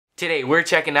Today we're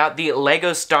checking out the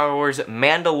LEGO Star Wars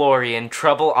Mandalorian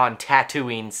Trouble on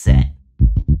Tatooine set.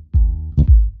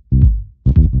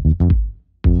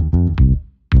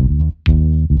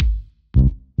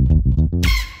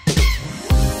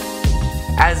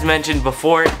 As mentioned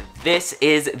before, this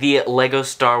is the LEGO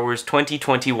Star Wars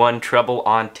 2021 Trouble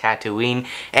on Tatooine,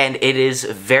 and it is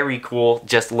very cool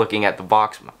just looking at the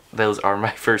box. Those are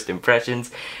my first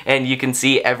impressions, and you can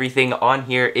see everything on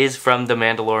here is from The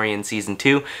Mandalorian Season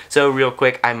 2, so real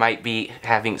quick, I might be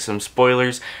having some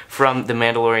spoilers from The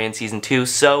Mandalorian Season 2,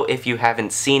 so if you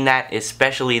haven't seen that,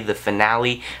 especially the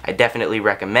finale, I definitely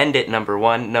recommend it, number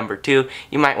one. Number two,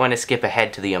 you might want to skip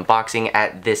ahead to the unboxing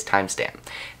at this timestamp.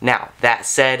 Now, that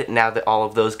said, now that all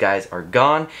of those guys are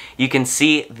gone, you can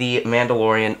see the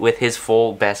Mandalorian with his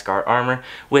full Beskar armor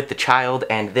with the child,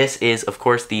 and this is, of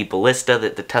course, the ballista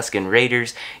that the Tusken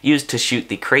Raiders used to shoot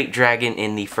the Crate Dragon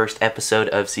in the first episode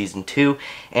of Season 2,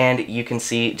 and you can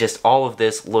see just all of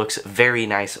this looks very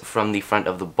nice from the front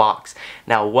of the box.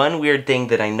 Now, one weird thing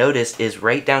that I noticed is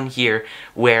right down here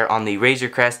where on the Razor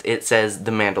Crest it says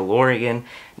The Mandalorian.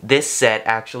 This set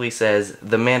actually says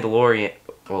The Mandalorian,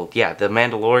 well, yeah, The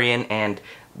Mandalorian and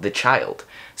the child.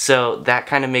 So that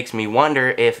kind of makes me wonder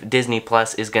if Disney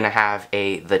Plus is going to have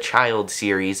The Child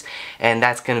series, and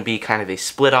that's going to be kind of a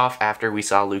split off after we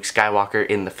saw Luke Skywalker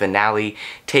in the finale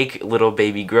take little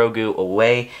baby Grogu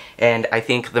away, and I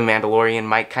think The Mandalorian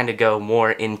might kind of go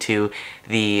more into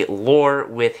the lore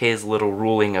with his little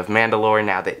ruling of Mandalore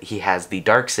now that he has the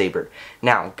Darksaber.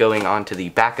 Now, going on to the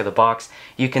back of the box,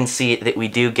 you can see that we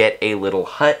do get a little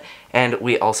hut, and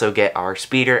we also get our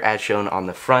speeder as shown on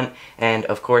the front, and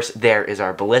of course there is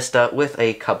our ballista with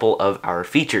a couple of our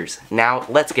features. Now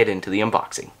let's get into the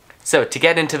unboxing. So to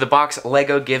get into the box,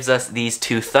 LEGO gives us these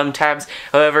two thumb tabs.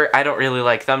 However, I don't really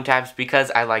like thumb tabs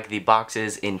because I like the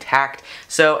boxes intact,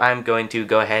 so I'm going to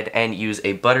go ahead and use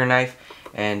a butter knife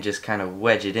and just kind of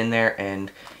wedge it in there,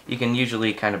 and you can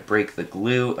usually kind of break the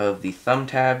glue of the thumb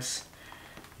tabs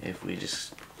if we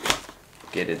just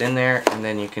get it in there, and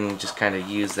then you can just kind of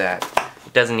use that.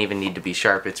 It doesn't even need to be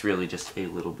sharp, it's really just a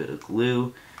little bit of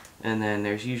glue, and then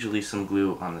there's usually some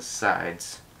glue on the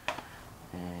sides,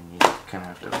 and you kind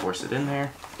of have to force it in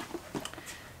there.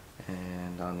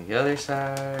 And on the other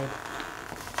side,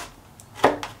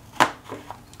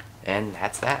 and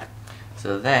that's that.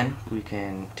 So then we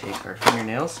can take our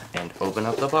fingernails and open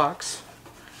up the box.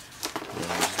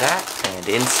 There's that, and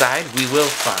inside we will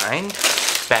find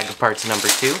bag of parts number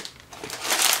 2,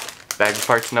 bag of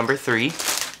parts number 3,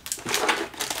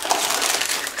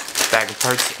 bag of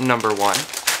parts number 1,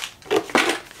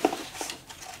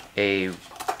 a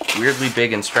weirdly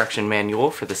big instruction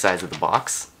manual for the size of the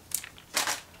box,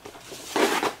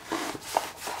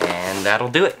 and that'll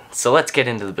do it. So let's get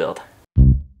into the build.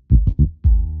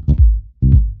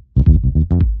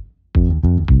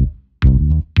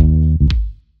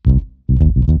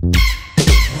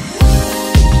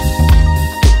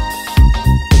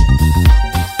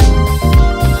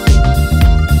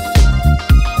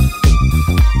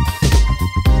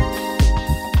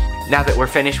 Now that we're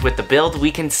finished with the build,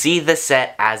 we can see the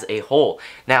set as a whole.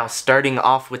 Now, starting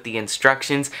off with the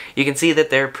instructions, you can see that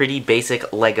they're pretty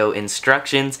basic LEGO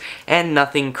instructions and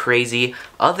nothing crazy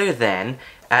other than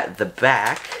at the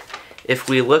back. If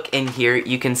we look in here,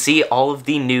 you can see all of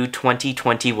the new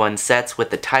 2021 sets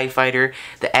with the TIE Fighter,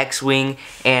 the X-Wing,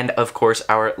 and of course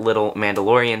our little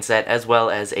Mandalorian set, as well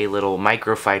as a little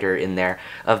microfighter in there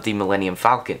of the Millennium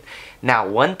Falcon. Now,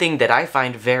 one thing that I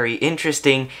find very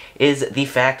interesting is the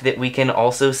fact that we can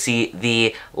also see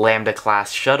the Lambda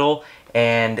class shuttle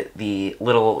and the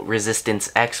little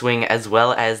Resistance X-Wing, as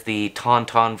well as the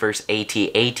Tauntaun vs.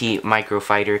 AT-AT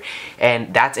microfighter,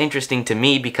 and that's interesting to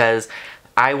me because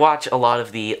I watch a lot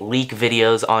of the leak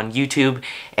videos on YouTube,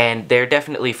 and they're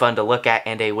definitely fun to look at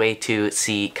and a way to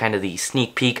see kind of the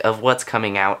sneak peek of what's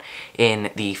coming out in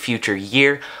the future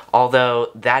year, although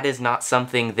that is not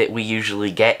something that we usually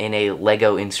get in a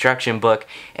LEGO instruction book,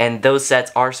 and those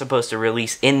sets are supposed to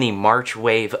release in the March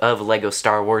wave of LEGO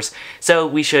Star Wars, so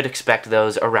we should expect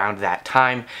those around that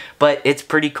time, but it's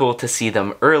pretty cool to see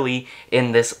them early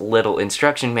in this little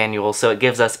instruction manual, so it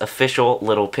gives us official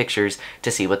little pictures to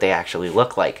see what they actually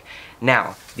look like.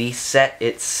 Now, the set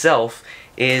itself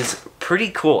is pretty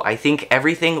cool. I think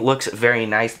everything looks very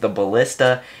nice. The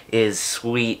ballista is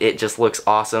sweet. It just looks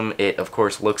awesome. It, of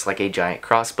course, looks like a giant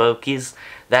crossbow, because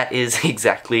that is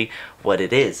exactly what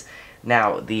it is.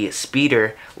 Now, the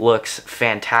speeder looks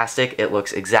fantastic. It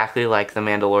looks exactly like the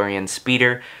Mandalorian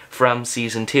speeder from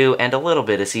Season 2 and a little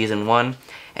bit of Season 1.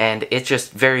 And it's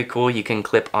just very cool. You can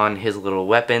clip on his little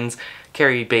weapons,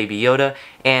 carry Baby Yoda,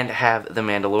 and have the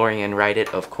Mandalorian ride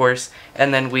it, of course.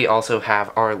 And then we also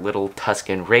have our little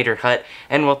Tusken Raider hut,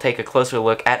 and we'll take a closer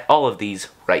look at all of these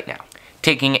right now.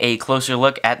 Taking a closer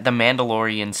look at the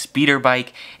Mandalorian speeder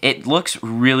bike, it looks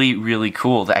really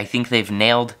cool. I think they've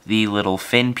nailed the little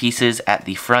fin pieces at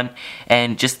the front,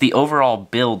 and just the overall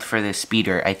build for this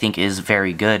speeder I think is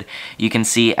very good. You can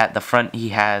see at the front he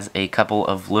has a couple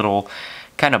of little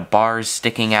kind of bars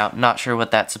sticking out. Not sure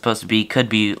what that's supposed to be. Could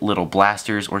be little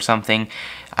blasters or something.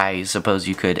 I suppose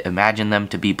you could imagine them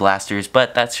to be blasters,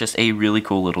 but that's just a really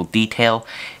cool little detail.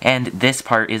 And this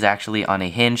part is actually on a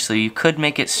hinge, so you could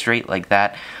make it straight like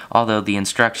that, although the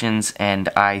instructions, and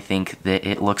I think that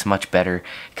it looks much better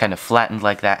kind of flattened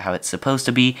like that, how it's supposed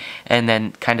to be. And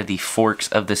then kind of the forks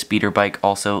of the speeder bike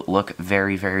also look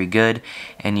very good,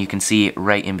 and you can see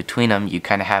right in between them you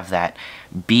kind of have that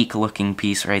beak looking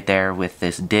piece right there with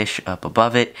this dish up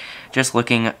above it, just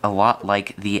looking a lot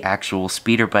like the actual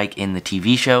speeder bike in the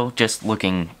TV show, just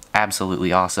looking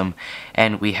absolutely awesome.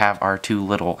 And we have our two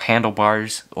little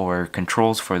handlebars or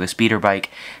controls for the speeder bike,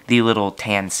 the little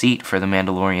tan seat for the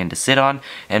Mandalorian to sit on,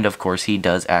 and of course he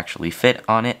does actually fit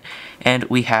on it. And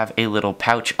we have a little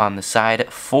pouch on the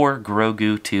side for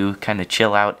Grogu to kind of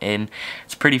chill out in.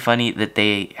 It's pretty funny that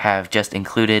they have just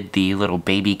included the little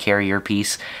baby carrier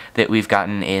piece that we've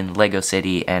gotten in Lego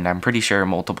City, and I'm pretty sure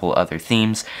multiple other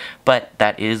themes, but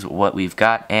that is what we've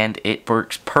got, and it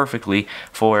works perfectly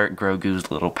for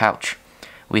Grogu's little pouch.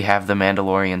 We have the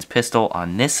Mandalorian's pistol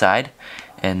on this side,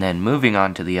 and then moving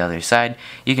on to the other side,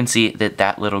 you can see that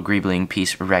that little greebling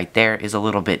piece right there is a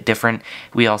little bit different.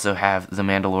 We also have the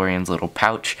Mandalorian's little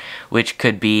pouch, which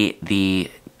could be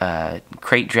the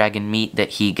crate dragon meat that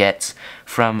he gets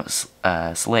from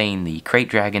slaying the crate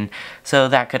dragon, so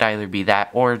that could either be that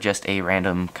or just a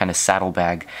random kind of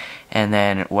saddlebag. And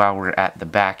then while we're at the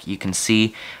back, you can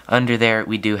see under there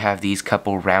we do have these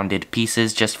couple rounded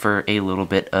pieces just for a little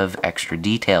bit of extra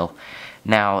detail.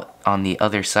 Now on the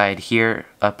other side here,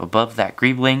 up above that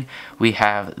greebling, we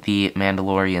have the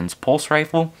Mandalorian's pulse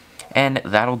rifle, and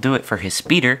that'll do it for his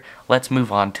speeder. Let's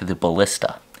move on to the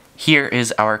ballista. Here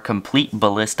is our complete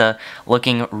ballista,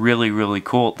 looking really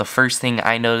cool. The first thing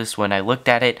I noticed when I looked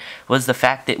at it was the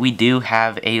fact that we do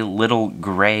have a little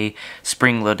gray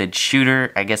spring-loaded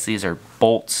shooter. I guess these are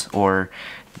bolts or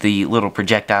the little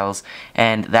projectiles,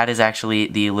 and that is actually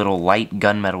the little light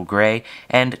gunmetal gray,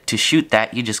 and to shoot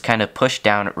that you just kind of push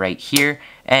down right here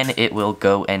and it will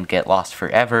go and get lost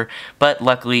forever. But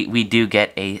luckily we do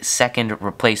get a second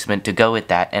replacement to go with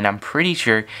that, and I'm pretty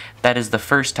sure that is the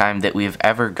first time that we've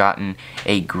ever gotten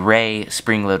a gray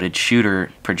spring-loaded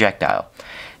shooter projectile.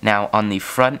 Now on the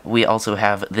front we also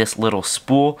have this little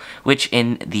spool, which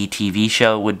in the TV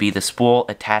show would be the spool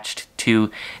attached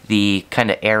to the kind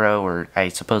of arrow, or I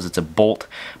suppose it's a bolt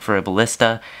for a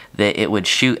ballista, that it would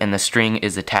shoot, and the string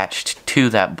is attached to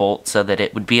that bolt so that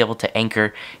it would be able to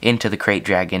anchor into the crate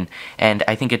dragon. And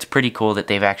I think it's pretty cool that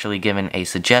they've actually given a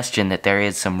suggestion that there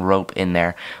is some rope in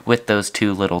there with those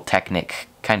two little Technic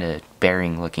kind of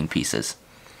bearing looking pieces.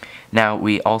 Now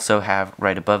we also have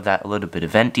right above that a little bit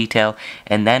of vent detail,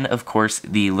 and then of course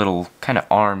the little kind of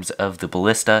arms of the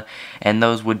ballista, and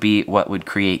those would be what would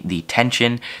create the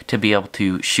tension to be able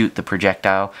to shoot the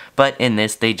projectile. But in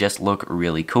this they just look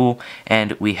really cool,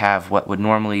 and we have what would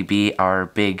normally be our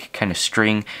big kind of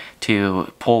string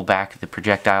to pull back the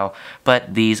projectile,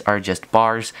 but these are just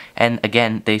bars, and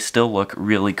again they still look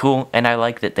really cool, and I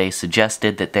like that they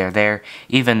suggested that they're there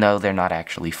even though they're not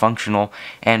actually functional.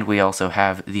 And we also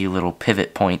have the little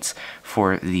pivot points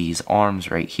for these arms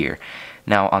right here.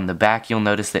 Now on the back you'll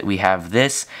notice that we have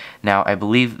this. Now I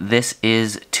believe this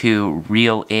is to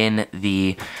reel in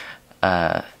the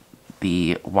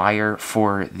wire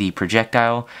for the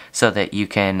projectile so that you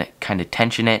can kind of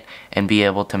tension it and be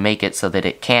able to make it so that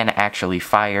it can actually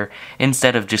fire,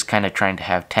 instead of just kind of trying to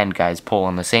have 10 guys pull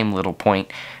on the same little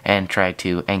point and try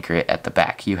to anchor it at the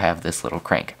back. You have this little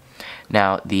crank.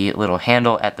 Now the little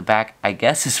handle at the back I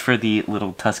guess is for the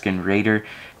little Tusken Raider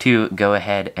to go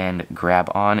ahead and grab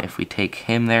on. If we take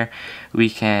him there, we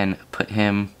can put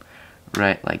him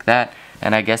right like that,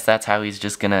 and I guess that's how he's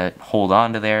just gonna hold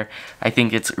on to there. I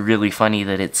think it's really funny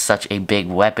that it's such a big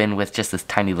weapon with just this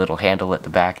tiny little handle at the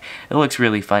back. It looks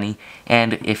really funny,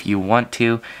 and if you want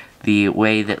to, the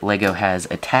way that LEGO has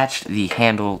attached the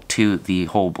handle to the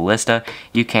whole ballista,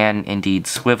 you can indeed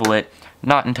swivel it.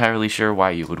 Not entirely sure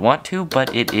why you would want to,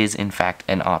 but it is in fact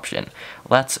an option.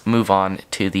 Let's move on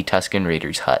to the Tusken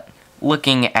Raider's hut.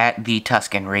 looking at the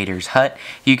Tusken Raider's hut,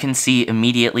 you can see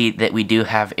immediately that we do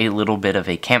have a little bit of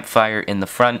a campfire in the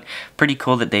front. Pretty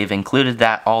cool that they've included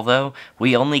that, although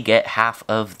we only get half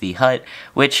of the hut,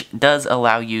 which does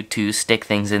allow you to stick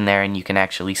things in there and you can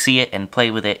actually see it and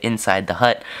play with it inside the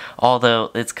hut,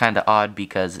 although it's kind of odd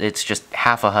because it's just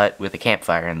half a hut with a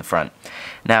campfire in the front.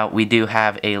 Now, we do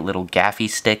have a little gaffy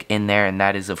stick in there, and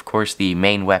that is, of course, the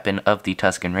main weapon of the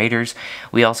Tusken Raiders.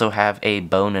 We also have a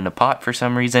bone in a pot for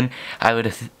some reason. I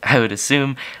would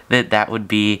assume that that would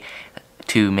be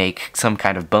to make some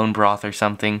kind of bone broth or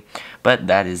something, but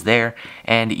that is there,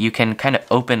 and you can kind of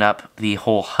open up the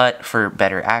whole hut for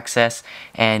better access,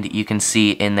 and you can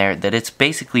see in there that it's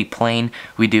basically plain.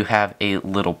 We do have a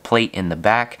little plate in the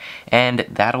back, and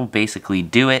that'll basically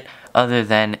do it, other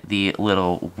than the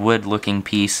little wood looking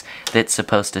piece that's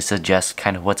supposed to suggest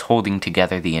kind of what's holding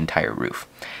together the entire roof.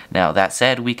 Now, that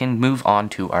said, we can move on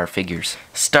to our figures.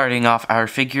 Starting off our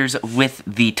figures with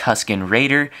the Tusken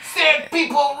Raider. Sick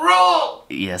people rule!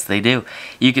 Yes, they do.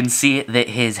 You can see that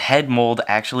his head mold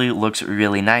actually looks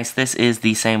really nice. This is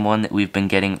the same one that we've been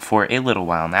getting for a little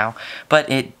while now, but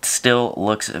it still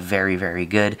looks very, very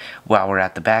good. While we're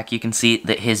at the back, you can see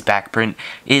that his back print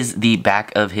is the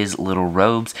back of his little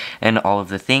robes and all of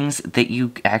the things that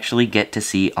you actually get to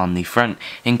see on the front,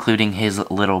 including his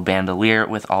little bandolier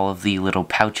with all of the little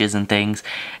pouches and things.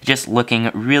 Just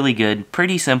looking really good,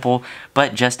 pretty simple,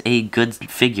 but just a good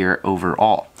figure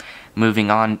overall.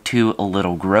 Moving on to a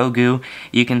little Grogu,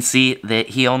 you can see that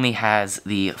he only has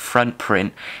the front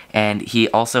print, and he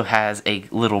also has a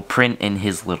little print in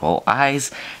his little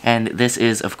eyes, and this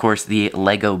is of course the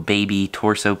Lego baby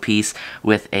torso piece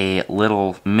with a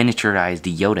little miniaturized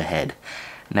Yoda head.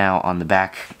 Now on the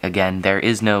back, again, there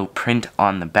is no print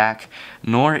on the back,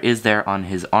 nor is there on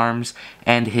his arms,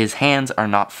 and his hands are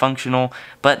not functional,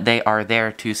 but they are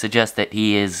there to suggest that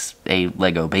he is a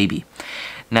Lego baby.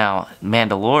 Now,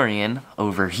 Mandalorian,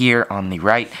 over here on the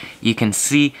right, you can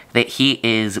see that he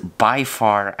is by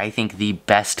far, I think, the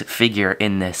best figure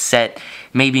in this set.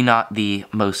 Maybe not the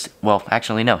most, well,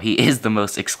 actually no, he is the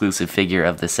most exclusive figure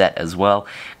of the set as well.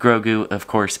 Grogu, of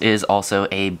course, is also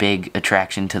a big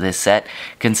attraction to this set,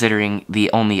 considering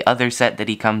the only other set that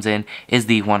he comes in is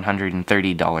the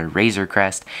 $130 Razor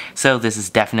Crest, so this is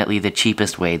definitely the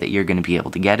cheapest way that you're going to be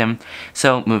able to get him.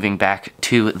 So, moving back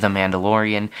to the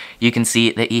Mandalorian, you can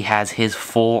see that he has his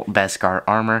full Beskar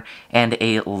armor and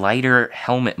a lighter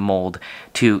helmet mold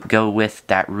to go with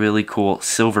that really cool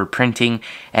silver printing,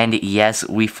 and yes,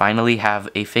 we finally have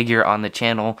a figure on the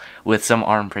channel with some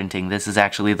arm printing. This is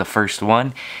actually the first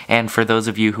one, and for those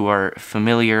of you who are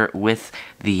familiar with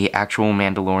the actual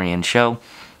Mandalorian show,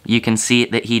 you can see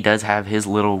that he does have his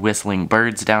little whistling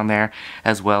birds down there,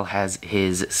 as well as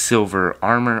his silver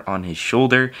armor on his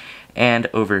shoulder, and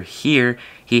over here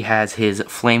he has his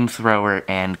flamethrower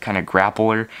and kind of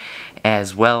grappler,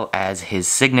 as well as his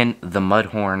signet, the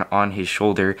Mudhorn, on his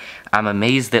shoulder. I'm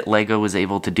amazed that LEGO was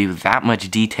able to do that much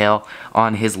detail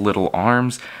on his little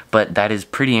arms, but that is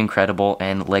pretty incredible,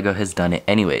 and LEGO has done it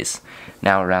anyways.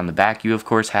 Now around the back, you of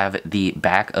course have the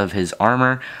back of his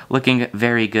armor, looking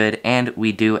very good, and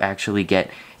we do actually get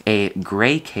a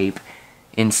gray cape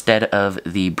instead of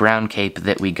the brown cape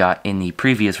that we got in the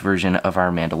previous version of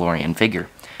our Mandalorian figure.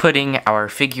 Putting our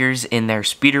figures in their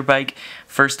speeder bike,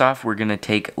 first off we're going to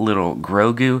take little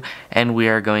Grogu and we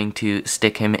are going to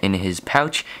stick him in his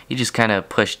pouch. You just kind of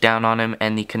push down on him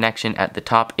and the connection at the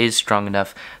top is strong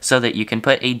enough so that you can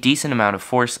put a decent amount of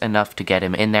force enough to get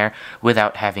him in there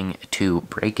without having to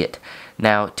break it.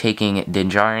 Now, taking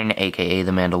Din Djarin, aka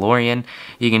the Mandalorian,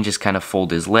 you can just kind of fold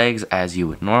his legs as you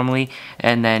would normally,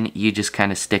 and then you just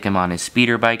kind of stick him on his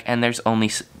speeder bike, and there's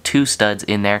only 2 studs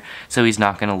in there, so he's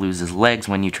not going to lose his legs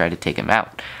when you try to take him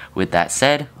out. With that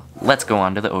said, let's go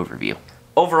on to the overview.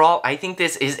 Overall, I think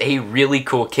this is a really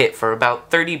cool kit. For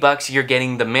about 30 bucks, you're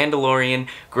getting the Mandalorian,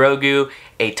 Grogu,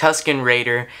 a Tusken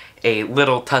Raider, a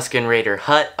little Tusken Raider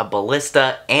hut, a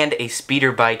ballista, and a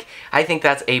speeder bike. I think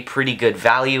that's a pretty good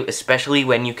value, especially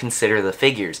when you consider the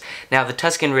figures. Now, the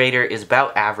Tusken Raider is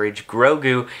about average,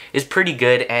 Grogu is pretty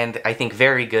good, and I think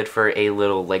very good for a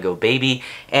little Lego baby,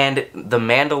 and the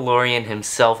Mandalorian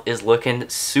himself is looking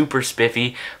super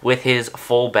spiffy with his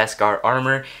full Beskar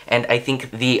armor, and I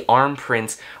think the arm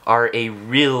prints are a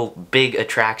real big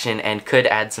attraction and could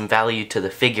add some value to the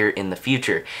figure in the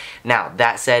future. Now,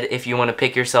 that said, if you want to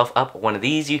pick yourself yourself up one of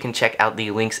these, you can check out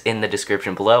the links in the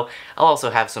description below. I'll also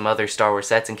have some other Star Wars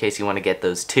sets in case you want to get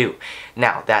those too.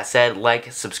 Now, that said,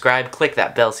 like, subscribe, click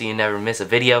that bell so you never miss a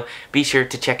video. Be sure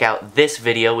to check out this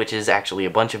video, which is actually a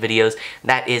bunch of videos.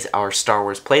 That is our Star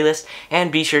Wars playlist.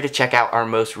 And be sure to check out our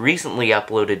most recently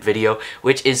uploaded video,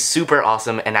 which is super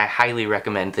awesome, and I highly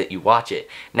recommend that you watch it.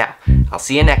 Now, I'll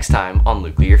see you next time on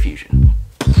Luclear Fusion.